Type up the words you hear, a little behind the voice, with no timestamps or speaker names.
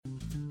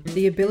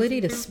The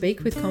ability to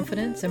speak with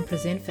confidence and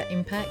present for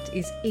impact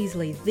is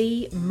easily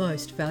the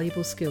most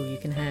valuable skill you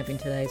can have in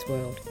today's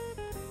world.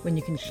 When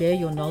you can share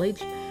your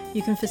knowledge,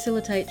 you can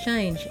facilitate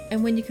change,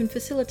 and when you can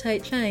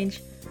facilitate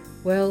change,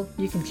 well,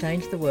 you can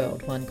change the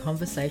world one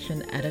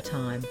conversation at a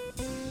time.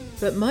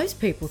 But most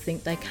people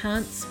think they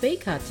can't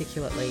speak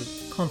articulately,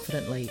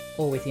 confidently,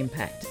 or with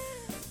impact.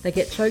 They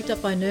get choked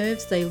up by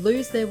nerves, they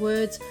lose their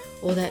words,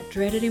 or that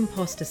dreaded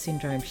imposter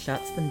syndrome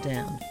shuts them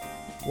down.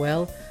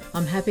 Well,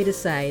 I'm happy to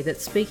say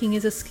that speaking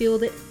is a skill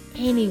that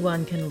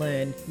anyone can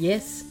learn.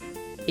 Yes,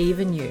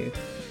 even you.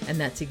 And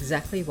that's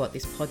exactly what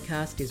this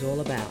podcast is all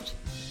about.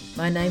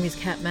 My name is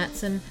Kat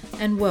Matson,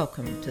 and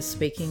welcome to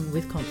Speaking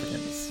with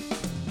Confidence.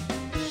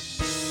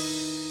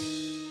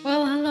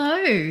 Well,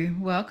 hello.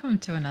 Welcome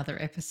to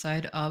another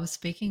episode of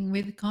Speaking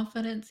with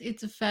Confidence.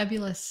 It's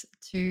fabulous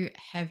to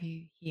have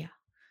you here.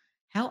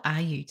 How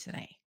are you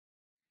today?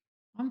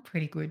 I'm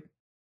pretty good.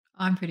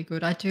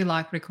 I do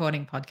like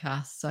recording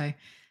podcasts, so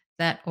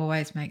that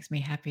always makes me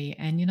happy.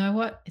 And you know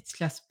what? It's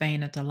just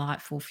been a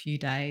delightful few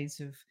days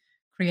of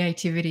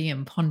creativity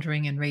and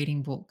pondering and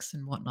reading books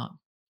and whatnot.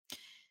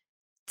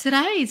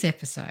 Today's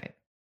episode.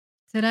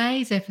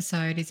 Today's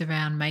episode is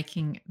around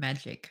making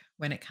magic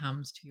when it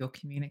comes to your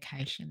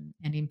communication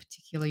and in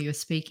particular your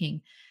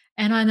speaking.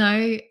 And I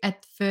know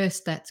at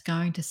first that's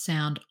going to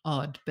sound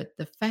odd, but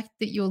the fact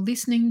that you're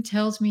listening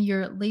tells me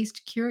you're at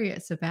least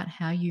curious about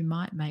how you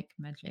might make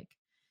magic.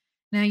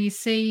 Now, you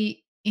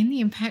see, in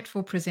the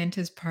Impactful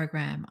Presenters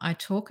program, I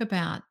talk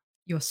about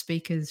your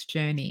speaker's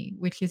journey,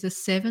 which is a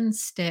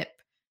 7-step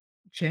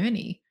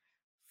journey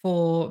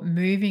for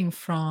moving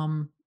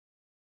from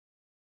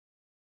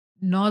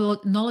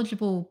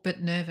knowledgeable but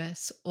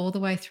nervous all the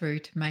way through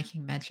to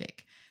making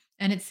magic.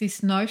 And it's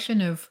this notion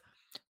of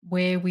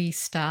where we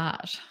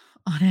start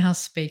on our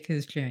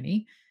speaker's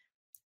journey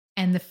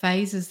and the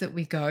phases that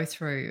we go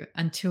through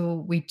until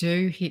we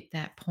do hit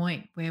that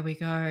point where we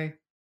go,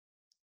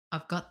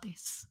 I've got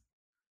this.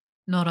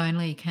 Not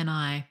only can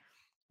I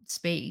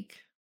speak,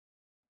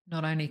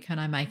 not only can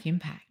I make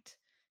impact,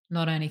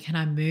 not only can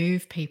I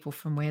move people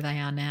from where they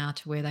are now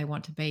to where they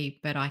want to be,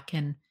 but I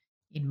can,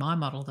 in my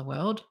model of the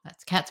world,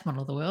 that's Kat's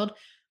model of the world,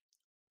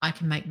 I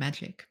can make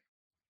magic.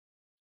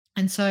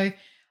 And so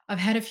I've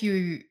had a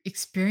few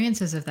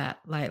experiences of that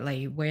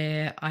lately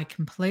where I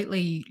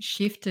completely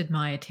shifted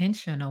my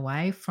attention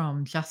away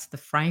from just the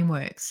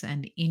frameworks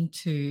and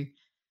into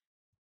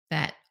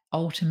that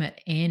ultimate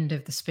end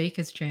of the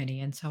speaker's journey.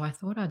 And so I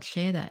thought I'd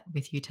share that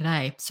with you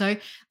today. So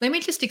let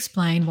me just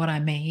explain what I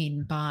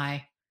mean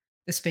by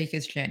the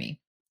speaker's journey.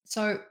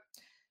 So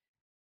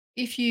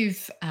if you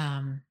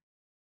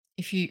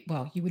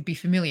would be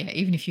familiar,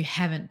 even if you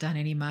haven't done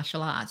any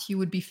martial arts, you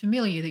would be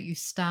familiar that you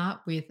start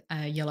with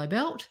a yellow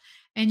belt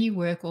and you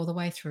work all the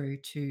way through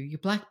to your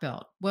black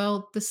belt.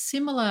 Well, the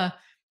similar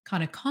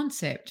kind of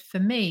concept for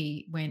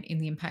me when in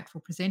the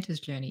Impactful Presenters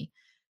journey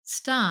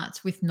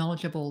starts with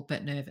knowledgeable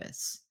but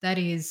nervous. That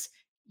is,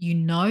 you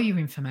know your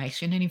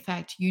information. And in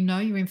fact, you know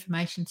your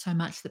information so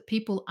much that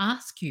people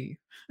ask you,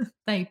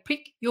 they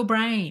pick your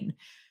brain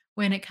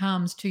when it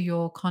comes to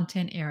your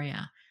content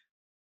area,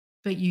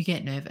 but you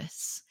get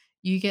nervous.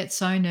 You get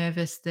so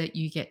nervous that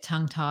you get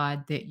tongue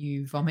tied, that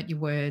you vomit your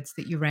words,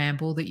 that you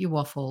ramble, that you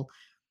waffle,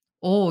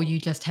 or you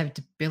just have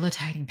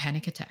debilitating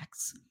panic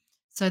attacks.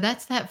 So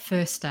that's that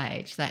first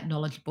stage, that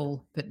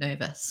knowledgeable but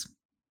nervous.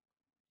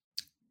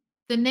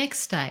 The next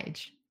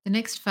stage, the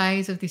next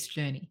phase of this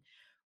journey,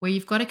 where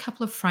you've got a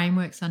couple of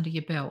frameworks under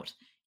your belt,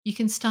 you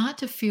can start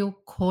to feel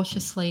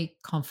cautiously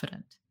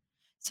confident.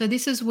 So,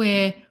 this is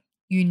where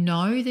you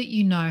know that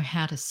you know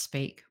how to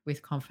speak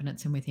with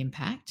confidence and with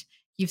impact.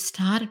 You've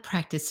started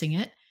practicing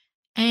it,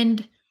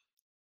 and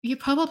you're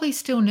probably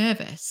still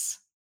nervous,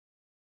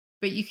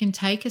 but you can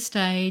take a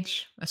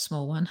stage, a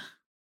small one,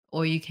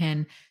 or you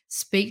can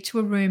speak to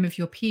a room of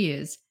your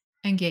peers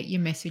and get your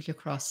message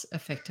across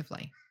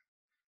effectively.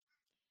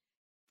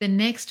 The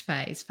next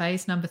phase,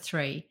 phase number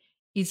 3,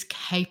 is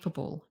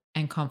capable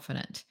and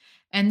confident.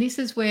 And this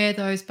is where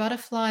those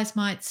butterflies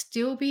might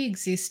still be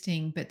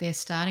existing, but they're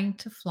starting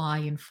to fly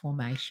in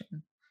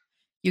formation.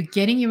 You're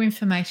getting your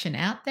information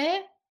out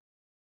there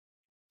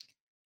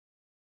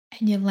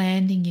and you're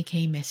landing your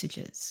key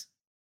messages.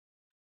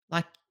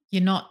 Like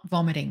you're not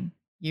vomiting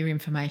your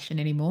information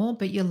anymore,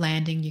 but you're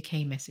landing your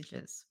key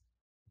messages.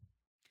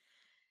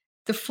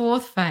 The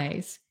fourth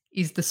phase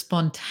is the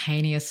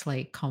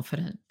spontaneously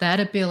confident, that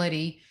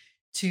ability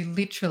to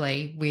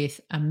literally,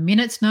 with a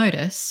minute's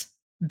notice,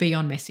 be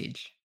on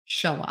message,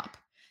 show up.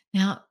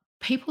 Now,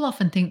 people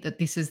often think that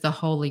this is the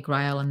holy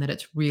grail and that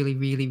it's really,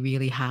 really,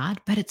 really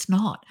hard, but it's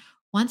not.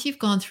 Once you've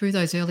gone through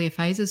those earlier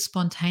phases,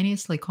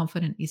 spontaneously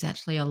confident is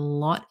actually a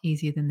lot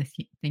easier than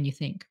you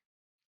think.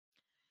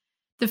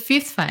 The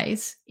fifth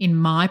phase in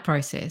my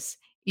process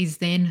is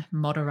then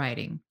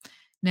moderating.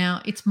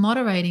 Now, it's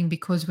moderating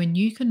because when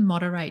you can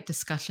moderate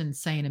discussions,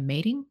 say in a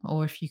meeting,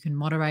 or if you can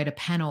moderate a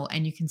panel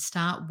and you can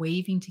start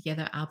weaving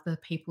together other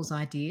people's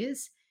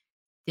ideas,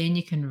 then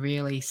you can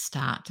really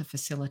start to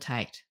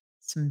facilitate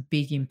some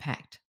big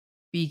impact,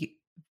 big,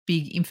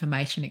 big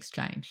information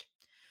exchange.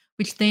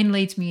 which then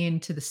leads me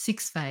into the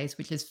sixth phase,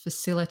 which is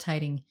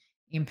facilitating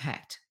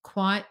impact,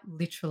 quite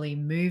literally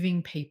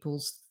moving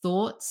people's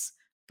thoughts,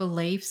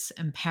 beliefs,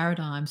 and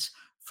paradigms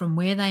from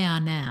where they are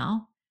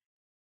now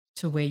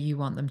to where you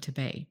want them to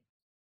be.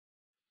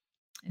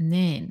 And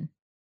then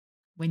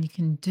when you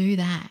can do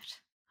that,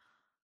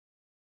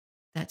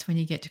 that's when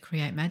you get to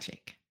create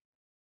magic.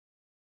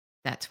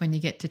 That's when you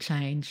get to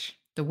change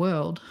the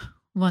world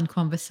one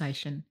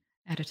conversation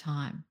at a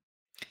time.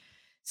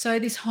 So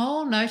this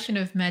whole notion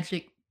of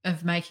magic,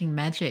 of making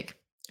magic,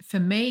 for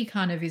me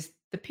kind of is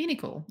the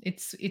pinnacle.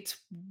 It's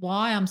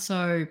why I'm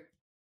so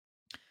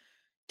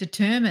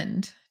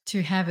determined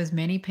to have as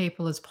many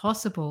people as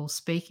possible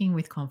speaking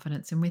with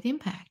confidence and with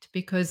impact,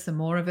 because the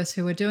more of us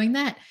who are doing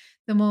that,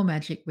 the more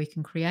magic we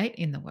can create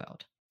in the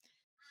world.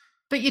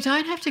 But you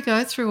don't have to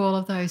go through all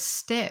of those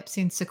steps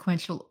in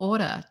sequential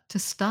order to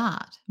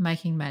start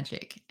making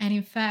magic. And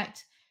in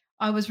fact,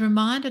 I was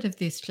reminded of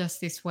this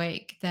just this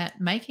week, that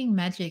making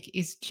magic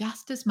is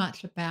just as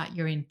much about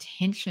your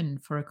intention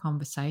for a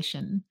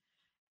conversation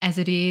as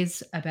it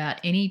is about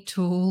any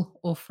tool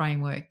or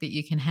framework that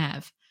you can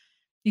have.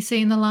 You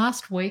see, in the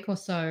last week or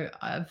so,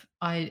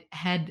 I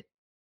had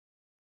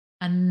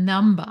a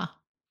number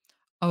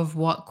of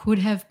what could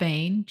have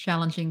been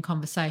challenging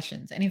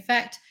conversations. And in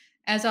fact,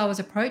 as I was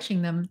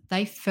approaching them,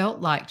 they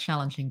felt like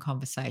challenging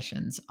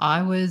conversations.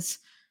 I was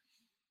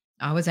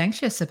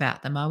anxious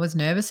about them. I was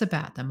nervous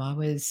about them. I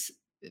was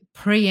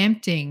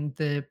preempting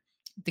the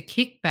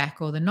kickback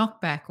or the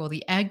knockback or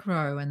the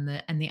aggro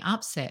and the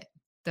upset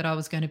that I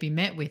was going to be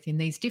met with in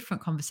these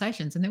different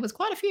conversations. And there was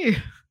quite a few. It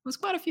was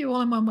quite a few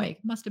all in one week.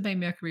 Must have been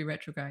Mercury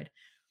retrograde.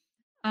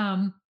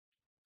 Um,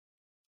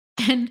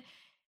 and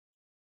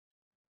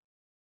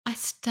I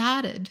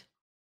started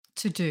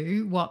to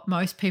do what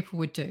most people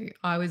would do.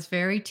 I was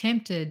very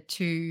tempted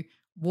to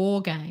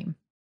war game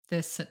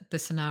the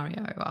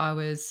scenario. I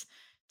was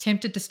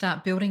tempted to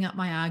start building up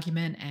my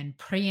argument and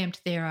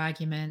preempt their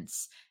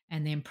arguments,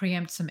 and then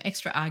preempt some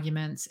extra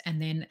arguments,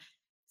 and then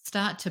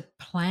start to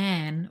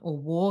plan or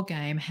war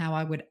game how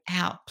I would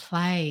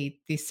outplay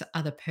this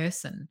other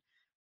person.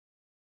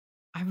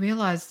 I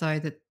realized though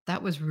that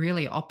that was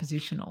really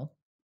oppositional,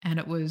 and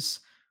it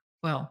was,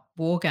 well,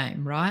 war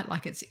game, right?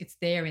 Like it's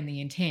there in the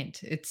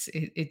intent.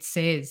 It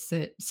says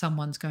that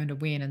someone's going to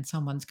win and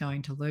someone's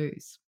going to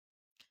lose.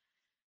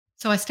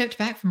 So I stepped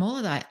back from all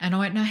of that and I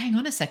went, no, hang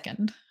on a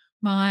second.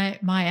 My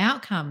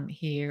outcome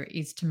here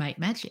is to make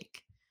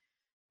magic.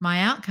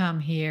 My outcome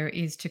here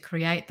is to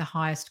create the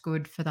highest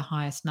good for the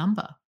highest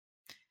number.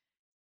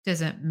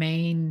 Does it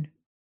mean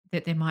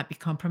that there might be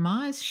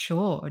compromise?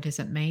 Sure. Does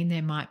it mean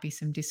there might be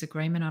some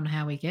disagreement on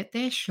how we get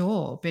there?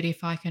 Sure. But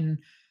if I can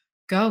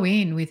go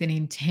in with an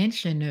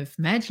intention of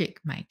magic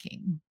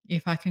making,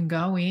 if I can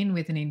go in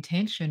with an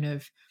intention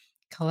of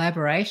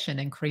collaboration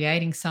and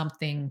creating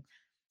something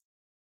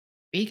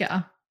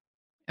bigger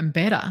and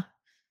better,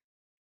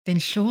 then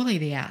surely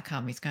the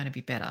outcome is going to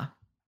be better.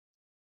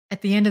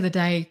 At the end of the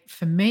day,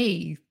 for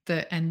me,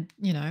 at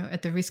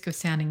the risk of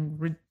sounding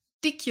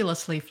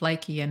ridiculously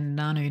flaky and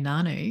no, it's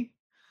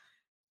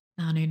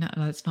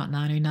not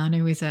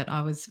nanu, is it?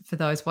 I was for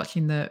those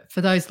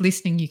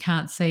listening, you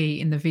can't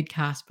see in the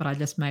vidcast, but I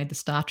just made the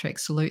Star Trek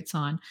salute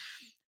sign.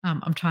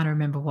 I'm trying to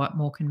remember what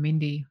Mork and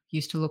Mindy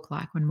used to look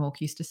like when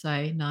Mork used to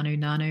say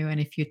nanu,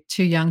 and if you're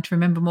too young to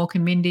remember Mork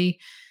and Mindy,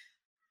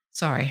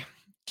 sorry,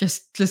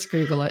 just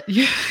Google it.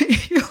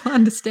 You'll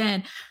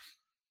understand.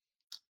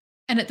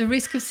 And at the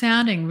risk of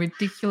sounding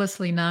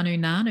ridiculously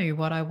nanu,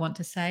 what I want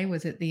to say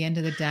was, at the end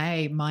of the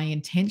day, my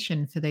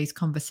intention for these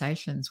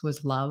conversations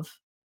was love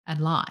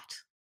and light.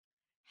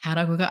 How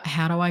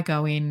do I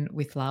go in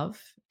with love,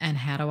 and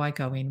how do I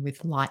go in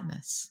with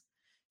lightness?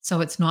 So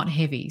it's not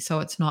heavy,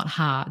 so it's not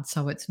hard,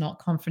 so it's not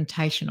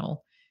confrontational,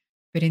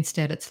 but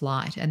instead it's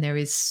light, and there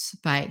is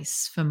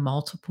space for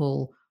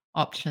multiple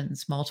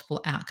options,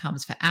 multiple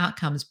outcomes, for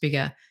outcomes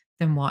bigger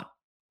than what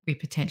we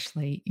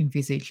potentially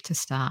envisaged to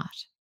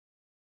start.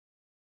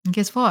 And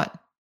guess what?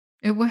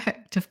 It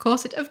worked. Of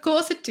course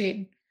it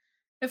did.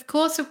 Of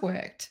course it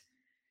worked.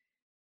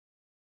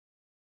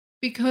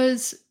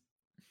 Because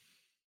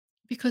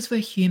we're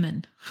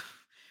human.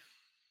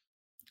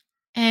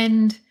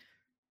 And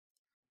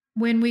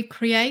when we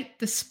create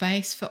the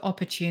space for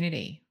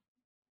opportunity,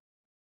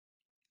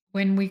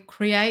 when we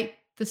create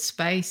the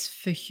space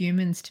for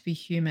humans to be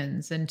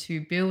humans and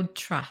to build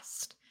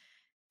trust,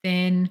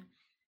 then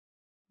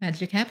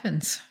magic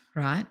happens,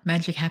 right?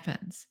 Magic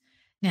happens.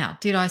 Now,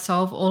 did I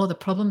solve all of the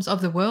problems of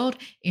the world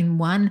in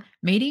one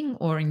meeting?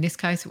 Or in this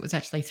case, it was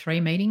actually three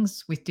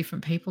meetings with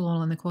different people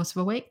all in the course of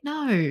a week?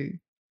 No.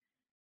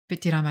 But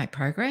did I make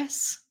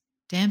progress?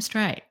 Damn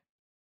straight.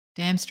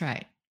 Damn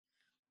straight.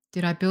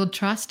 Did I build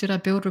trust? Did I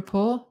build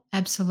rapport?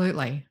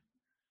 Absolutely.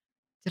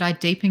 Did I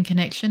deepen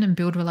connection and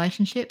build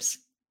relationships?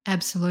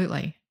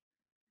 Absolutely.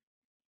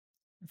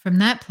 From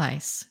that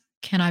place,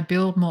 can I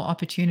build more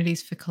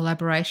opportunities for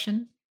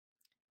collaboration,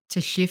 to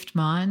shift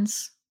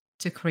minds,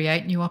 to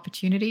create new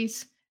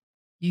opportunities?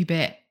 You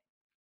bet.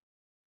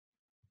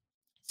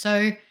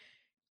 So,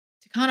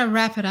 to kind of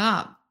wrap it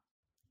up,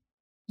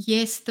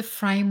 Yes, the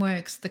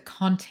frameworks, the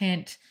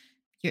content,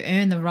 you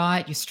earn the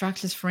right, your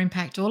structures for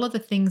impact, all of the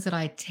things that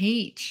I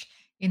teach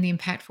in the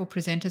Impactful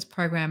Presenters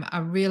program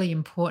are really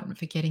important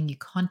for getting your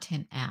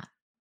content out.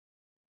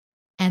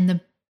 And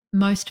the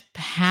most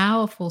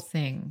powerful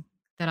thing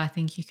that I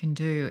think you can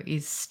do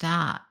is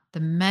start. The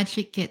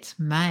magic gets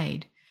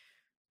made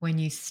when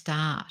you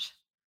start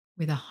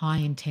with a high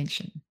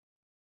intention,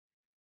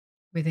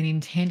 with an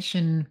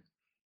intention,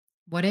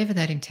 whatever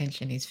that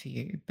intention is for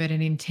you, but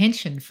an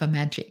intention for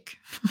magic,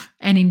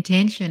 an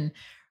intention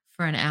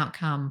for an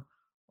outcome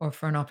or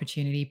for an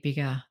opportunity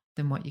bigger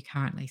than what you're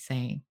currently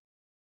seeing.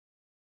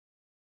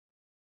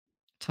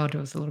 Told you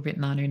it was a little bit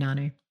nanu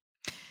nanu.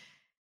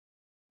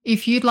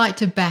 If you'd like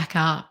to back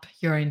up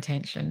your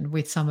intention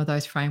with some of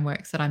those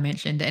frameworks that I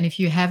mentioned, and if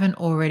you haven't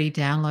already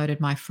downloaded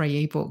my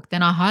free ebook,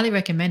 then I highly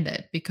recommend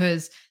it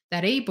because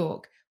that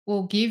ebook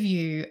will give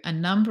you a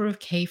number of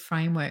key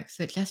frameworks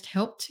that just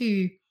help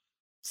to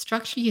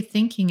structure your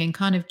thinking and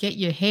kind of get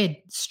your head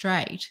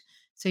straight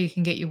so you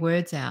can get your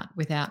words out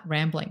without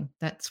rambling.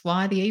 That's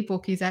why the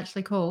ebook is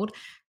actually called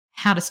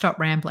How to Stop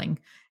Rambling.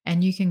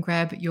 And you can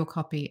grab your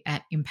copy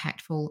at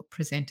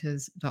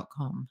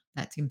impactfulpresenters.com.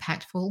 That's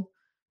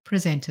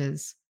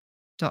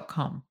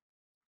impactfulpresenters.com.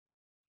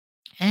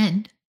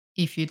 And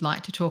if you'd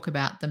like to talk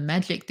about the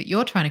magic that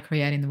you're trying to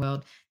create in the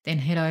world, then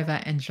head over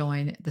and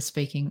join the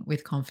Speaking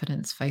with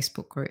Confidence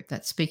Facebook group.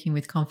 That's Speaking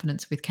with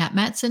Confidence with Kat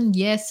Matson.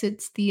 Yes,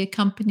 it's the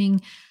accompanying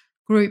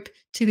group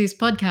to this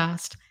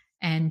podcast,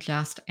 and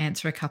just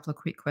answer a couple of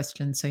quick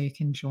questions so you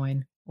can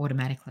join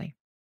automatically.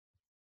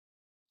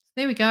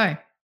 There we go.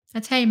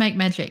 That's how you make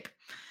magic.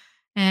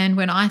 And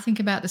when I think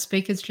about the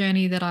speaker's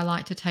journey that I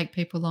like to take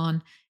people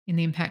on in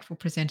the Impactful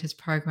Presenters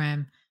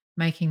program,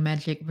 making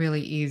magic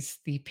really is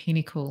the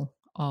pinnacle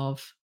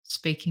of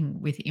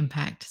speaking with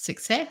impact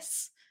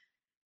success.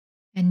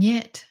 And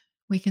yet,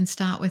 we can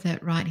start with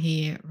it right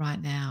here,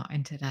 right now,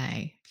 and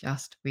today,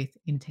 just with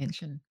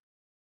intention.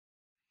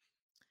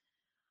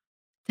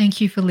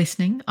 Thank you for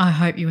listening. I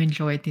hope you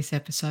enjoyed this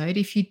episode.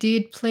 If you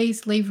did,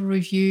 please leave a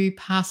review,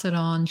 pass it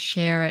on,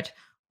 share it,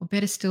 or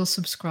better still,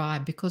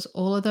 subscribe, because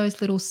all of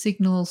those little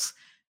signals,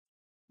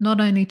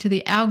 not only to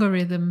the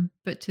algorithm,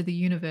 but to the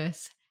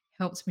universe,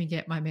 helps me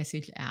get my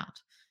message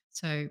out.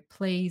 So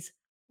please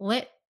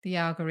let the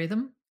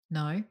algorithm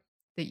know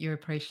that you're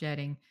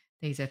appreciating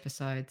these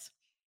episodes.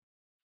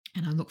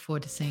 And I look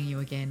forward to seeing you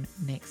again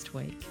next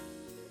week.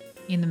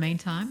 In the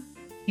meantime,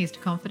 here's to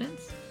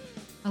confidence,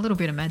 a little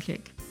bit of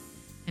magic,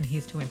 and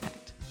here's to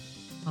impact.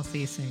 I'll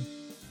see you soon.